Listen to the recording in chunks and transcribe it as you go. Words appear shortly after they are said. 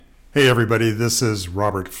Hey everybody, this is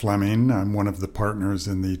Robert Fleming. I'm one of the partners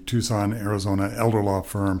in the Tucson, Arizona elder law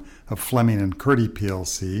firm of Fleming and Curdy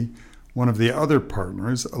PLC. One of the other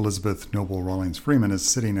partners, Elizabeth Noble Rawlings Freeman, is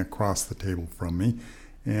sitting across the table from me,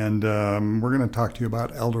 and we're going to talk to you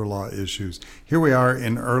about elder law issues. Here we are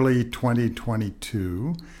in early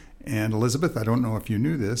 2022, and Elizabeth, I don't know if you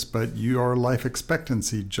knew this, but your life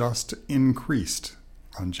expectancy just increased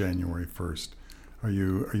on January 1st. Are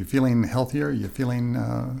you feeling healthier? Are you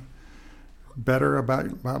feeling better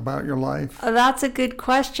about your life? That's a good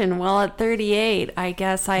question. Well, at 38, I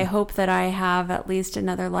guess I hope that I have at least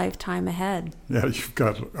another lifetime ahead. Yeah, you've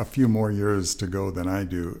got a few more years to go than I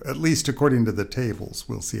do, at least according to the tables.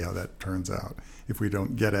 We'll see how that turns out if we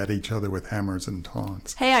don't get at each other with hammers and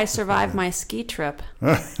tongs. Hey, I survived my ski trip.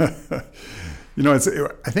 You know, I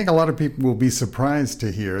think a lot of people will be surprised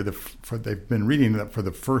to hear they've been reading that for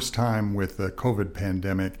the first time with the COVID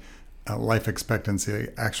pandemic, life expectancy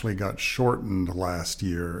actually got shortened last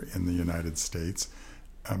year in the United States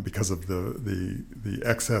because of the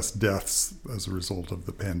excess deaths as a result of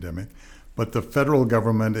the pandemic. But the federal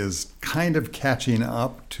government is kind of catching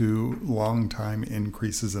up to long-time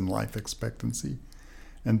increases in life expectancy.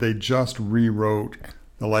 And they just rewrote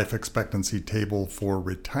the life expectancy table for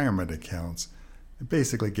retirement accounts. It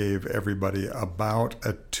basically gave everybody about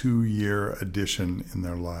a 2-year addition in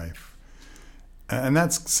their life. And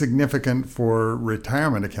that's significant for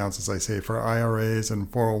retirement accounts, as I say, for IRAs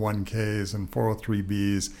and 401ks and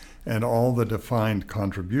 403bs and all the defined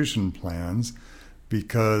contribution plans,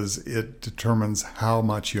 because it determines how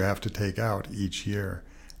much you have to take out each year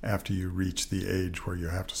after you reach the age where you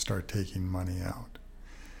have to start taking money out.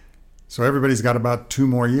 So everybody's got about 2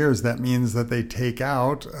 more years. That means that they take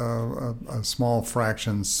out a small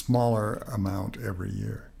fraction, smaller amount every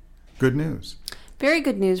year. Good news. Very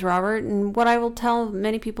good news, Robert. And what I will tell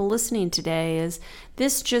many people listening today is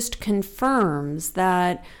this just confirms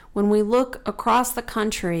that when we look across the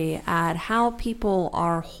country at how people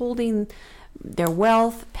are holding their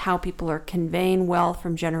wealth, how people are conveying wealth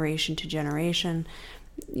from generation to generation.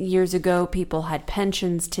 Years ago, people had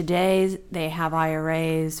pensions. Today, they have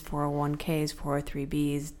IRAs, 401ks,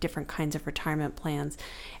 403bs, different kinds of retirement plans.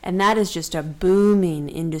 And that is just a booming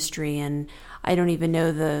industry. And I don't even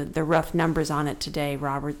know the rough numbers on it today,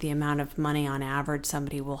 Robert, the amount of money on average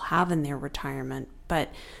somebody will have in their retirement. But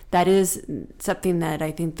that is something that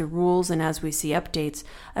I think the rules and as we see updates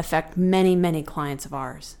affect many, many clients of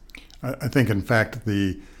ours. I think, in fact,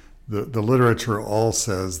 the literature all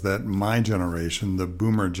says that my generation, the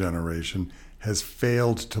boomer generation, has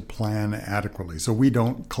failed to plan adequately. So we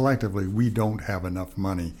don't have enough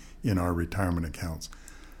money in our retirement accounts.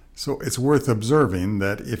 So it's worth observing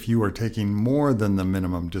that if you are taking more than the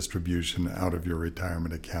minimum distribution out of your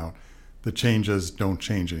retirement account, the changes don't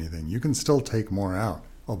change anything. You can still take more out,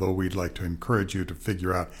 although we'd like to encourage you to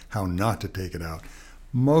figure out how not to take it out.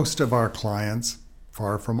 Most of our clients,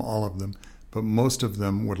 far from all of them, but most of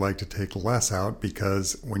them would like to take less out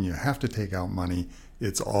because when you have to take out money,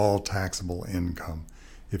 it's all taxable income.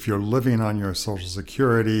 If you're living on your Social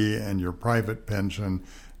Security and your private pension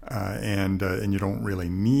and you don't really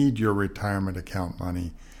need your retirement account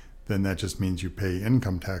money, then that just means you pay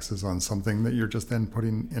income taxes on something that you're just then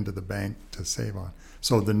putting into the bank to save on.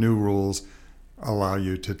 So the new rules allow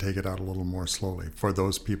you to take it out a little more slowly. For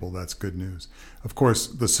those people, that's good news. Of course,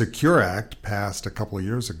 the Secure Act passed a couple of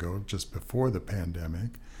years ago, just before the pandemic,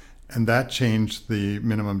 and that changed the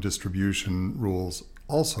minimum distribution rules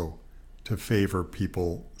also to favor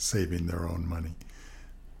people saving their own money.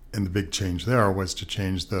 And the big change there was to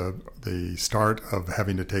change the start of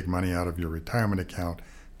having to take money out of your retirement account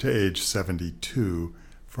to age 72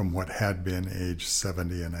 from what had been age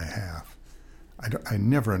 70 and a half. I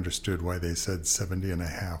never understood why they said 70 and a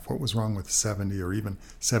half. What was wrong with 70 or even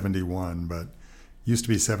 71? But used to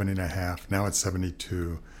be 70 and a half. Now it's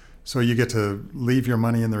 72. So you get to leave your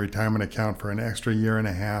money in the retirement account for an extra year and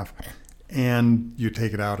a half, and you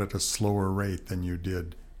take it out at a slower rate than you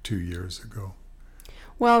did 2 years ago.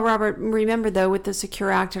 Well, Robert, remember though, with the Secure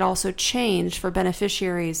Act, it also changed for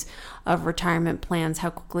beneficiaries of retirement plans how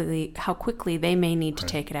quickly they may need to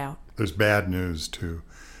take it out. There's bad news too.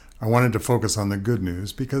 I wanted to focus on the good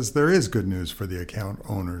news because there is good news for the account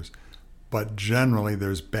owners, but generally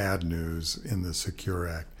there's bad news in the Secure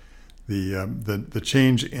Act. The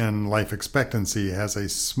change in life expectancy has a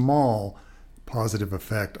small positive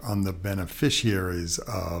effect on the beneficiaries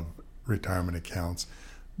of retirement accounts,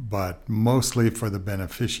 but mostly for the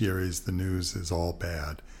beneficiaries, the news is all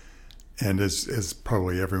bad. And as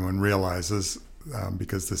probably everyone realizes,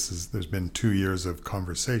 because there's been 2 years of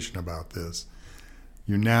conversation about this,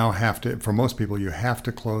 You now have to, for most people, you have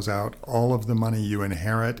to close out all of the money you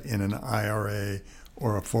inherit in an IRA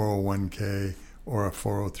or a 401k or a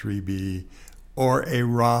 403b or a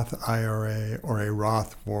Roth IRA or a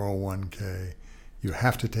Roth 401k. You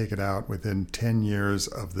have to take it out within 10 years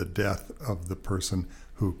of the death of the person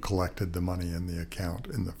who collected the money in the account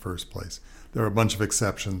in the first place. There are a bunch of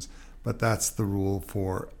exceptions, but that's the rule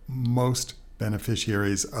for most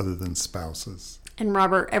beneficiaries other than spouses. And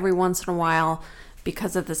Robert, every once in a while,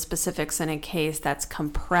 because of the specifics in a case, that's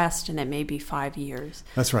compressed and it may be 5 years.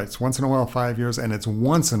 That's right. It's once in a while 5 years, and it's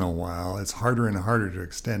once in a while, it's harder and harder to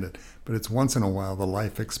extend it, but it's once in a while the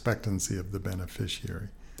life expectancy of the beneficiary.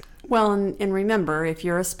 Well, and remember, if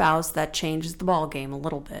you're a spouse, that changes the ball game a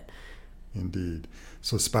little bit. Indeed.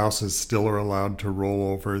 So spouses still are allowed to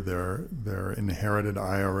roll over their inherited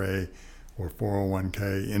IRA or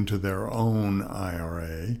 401k into their own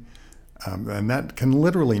IRA. And that can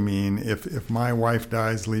literally mean if my wife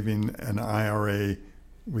dies leaving an IRA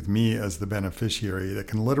with me as the beneficiary, that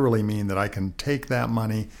can literally mean that I can take that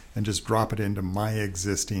money and just drop it into my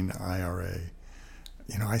existing IRA.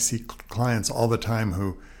 You know, I see clients all the time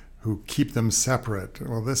who keep them separate.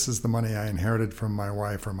 Well, this is the money I inherited from my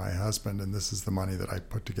wife or my husband, and this is the money that I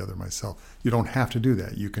put together myself. You don't have to do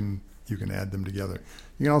that. You can add them together.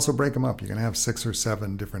 You can also break them up. You can have 6 or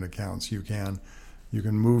 7 different accounts. You can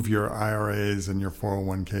move your IRAs and your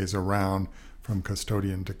 401ks around from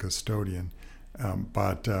custodian to custodian.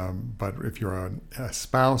 But if you're a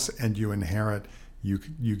spouse and you inherit,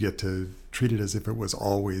 you get to treat it as if it was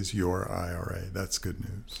always your IRA. That's good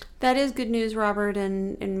news. That is good news, Robert.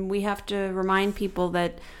 And we have to remind people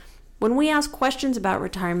that when we ask questions about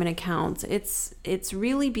retirement accounts, it's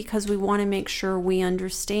really because we want to make sure we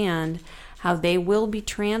understand how they will be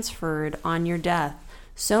transferred on your death.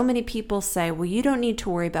 So many people say, well, you don't need to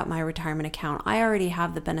worry about my retirement account. I already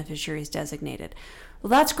have the beneficiaries designated. Well,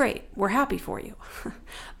 that's great. We're happy for you.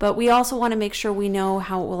 But we also want to make sure we know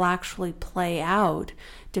how it will actually play out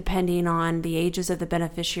depending on the ages of the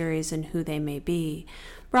beneficiaries and who they may be.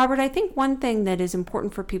 Robert, I think one thing that is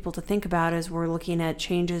important for people to think about as we're looking at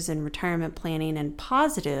changes in retirement planning and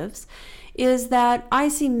positives is that I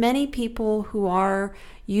see many people who are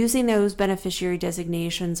using those beneficiary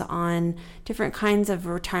designations on different kinds of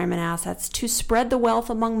retirement assets to spread the wealth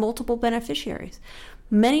among multiple beneficiaries.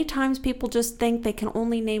 Many times people just think they can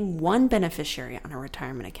only name one beneficiary on a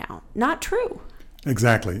retirement account. Not true.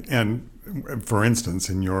 Exactly. And for instance,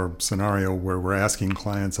 in your scenario where we're asking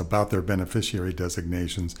clients about their beneficiary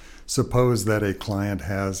designations, suppose that a client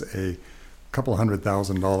has a couple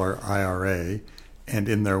 $100,000 IRA and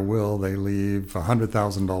in their will they leave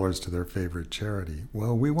 $100,000 to their favorite charity.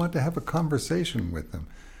 Well, we want to have a conversation with them.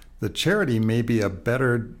 The charity may be a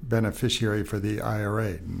better beneficiary for the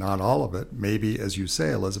IRA. Not all of it. Maybe, as you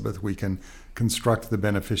say, Elizabeth, we can construct the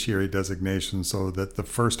beneficiary designation so that the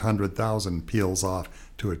first $100,000 peels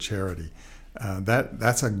off to a charity.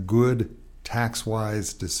 That's a good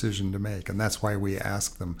tax-wise decision to make, and that's why we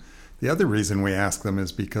ask them. The other reason we ask them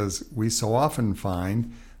is because we so often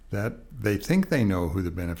find that they think they know who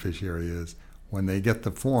the beneficiary is. When they get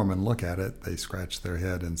the form and look at it, they scratch their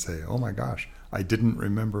head and say, oh my gosh, I didn't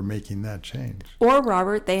remember making that change. Or,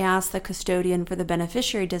 Robert, they ask the custodian for the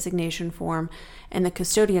beneficiary designation form, and the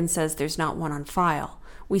custodian says there's not one on file.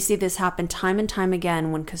 We see this happen time and time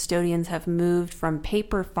again when custodians have moved from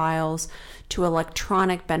paper files to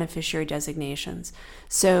electronic beneficiary designations.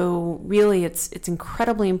 So really, it's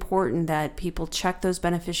incredibly important that people check those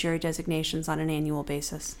beneficiary designations on an annual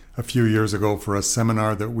basis. A few years ago, for a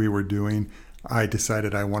seminar that we were doing, I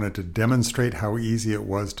decided I wanted to demonstrate how easy it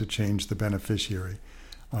was to change the beneficiary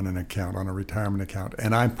on an account, on a retirement account.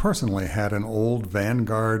 And I personally had an old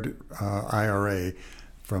Vanguard IRA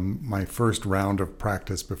from my first round of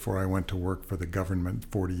practice before I went to work for the government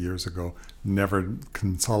 40 years ago. Never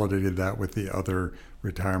consolidated that with the other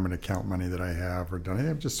retirement account money that I have or done it.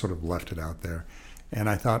 I've just sort of left it out there. And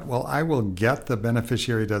I thought, well, I will get the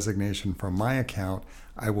beneficiary designation from my account.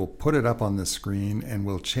 I will put it up on the screen and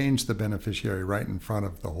we'll change the beneficiary right in front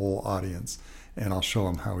of the whole audience. And I'll show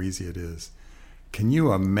them how easy it is. Can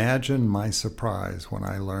you imagine my surprise when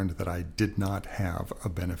I learned that I did not have a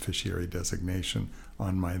beneficiary designation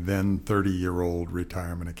on my then 30-year-old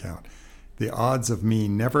retirement account? The odds of me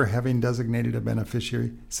never having designated a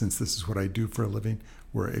beneficiary, since this is what I do for a living,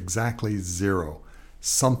 were exactly 0.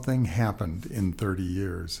 Something happened in 30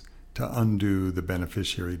 years to undo the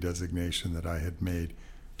beneficiary designation that I had made.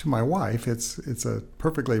 To my wife, it's a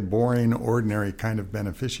perfectly boring, ordinary kind of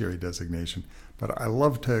beneficiary designation. But I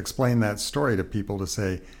love to explain that story to people to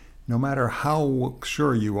say, no matter how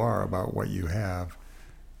sure you are about what you have,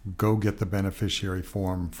 go get the beneficiary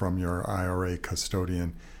form from your IRA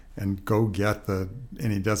custodian, and go get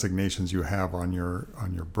any designations you have on your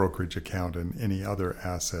brokerage account and any other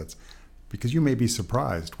assets, because you may be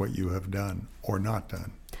surprised what you have done or not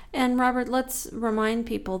done. And Robert, let's remind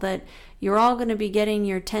people that you're all going to be getting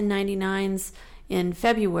your 1099s in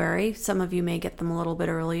February. Some of you may get them a little bit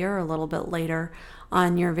earlier, a little bit later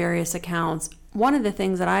on your various accounts. One of the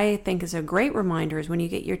things that I think is a great reminder is when you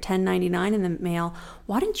get your 1099 in the mail,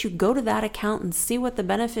 why don't you go to that account and see what the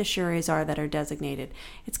beneficiaries are that are designated?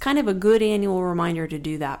 It's kind of a good annual reminder to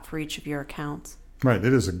do that for each of your accounts. Right.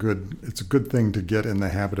 It's a good thing to get in the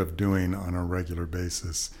habit of doing on a regular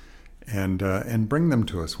basis. And bring them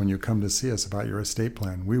to us when you come to see us about your estate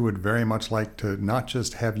plan. We would very much like to not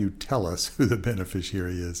just have you tell us who the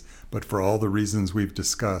beneficiary is, but for all the reasons we've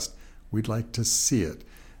discussed, we'd like to see it.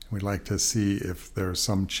 We'd like to see if there's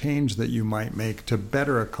some change that you might make to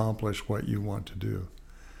better accomplish what you want to do.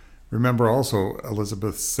 Remember also,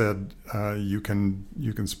 Elizabeth said you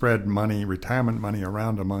can spread money, retirement money,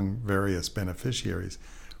 around among various beneficiaries.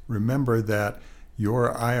 Remember that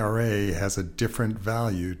your IRA has a different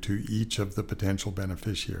value to each of the potential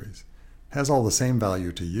beneficiaries. It has all the same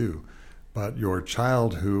value to you, but your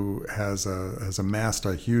child who has amassed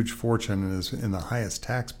a huge fortune and is in the highest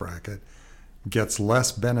tax bracket gets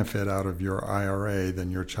less benefit out of your IRA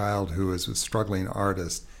than your child who is a struggling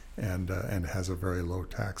artist and has a very low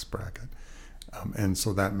tax bracket. And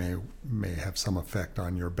so that may have some effect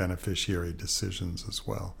on your beneficiary decisions as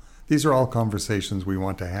well. These are all conversations we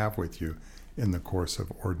want to have with you in the course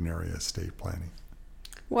of ordinary estate planning.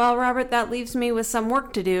 Well, Robert, that leaves me with some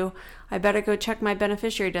work to do. I better go check my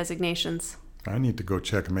beneficiary designations. I need to go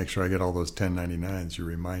check and make sure I get all those 1099s. You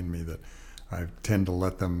remind me that I tend to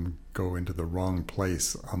let them go into the wrong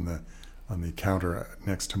place on the counter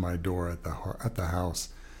next to my door at the house.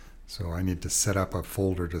 So I need to set up a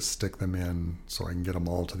folder to stick them in so I can get them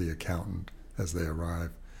all to the accountant as they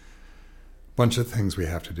arrive. Bunch of things we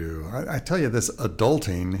have to do. I tell you, this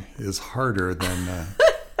adulting is harder than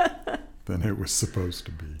it was supposed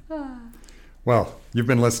to be. Well, you've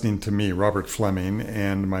been listening to me, Robert Fleming,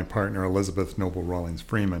 and my partner, Elizabeth Noble Rawlings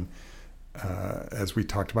Freeman, as we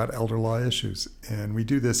talked about elder law issues. And we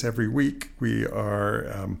do this every week. We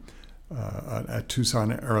are a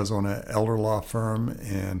Tucson, Arizona elder law firm,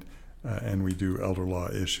 and we do elder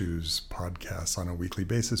law issues podcasts on a weekly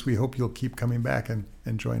basis. We hope you'll keep coming back and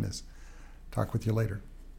join us. Talk with you later.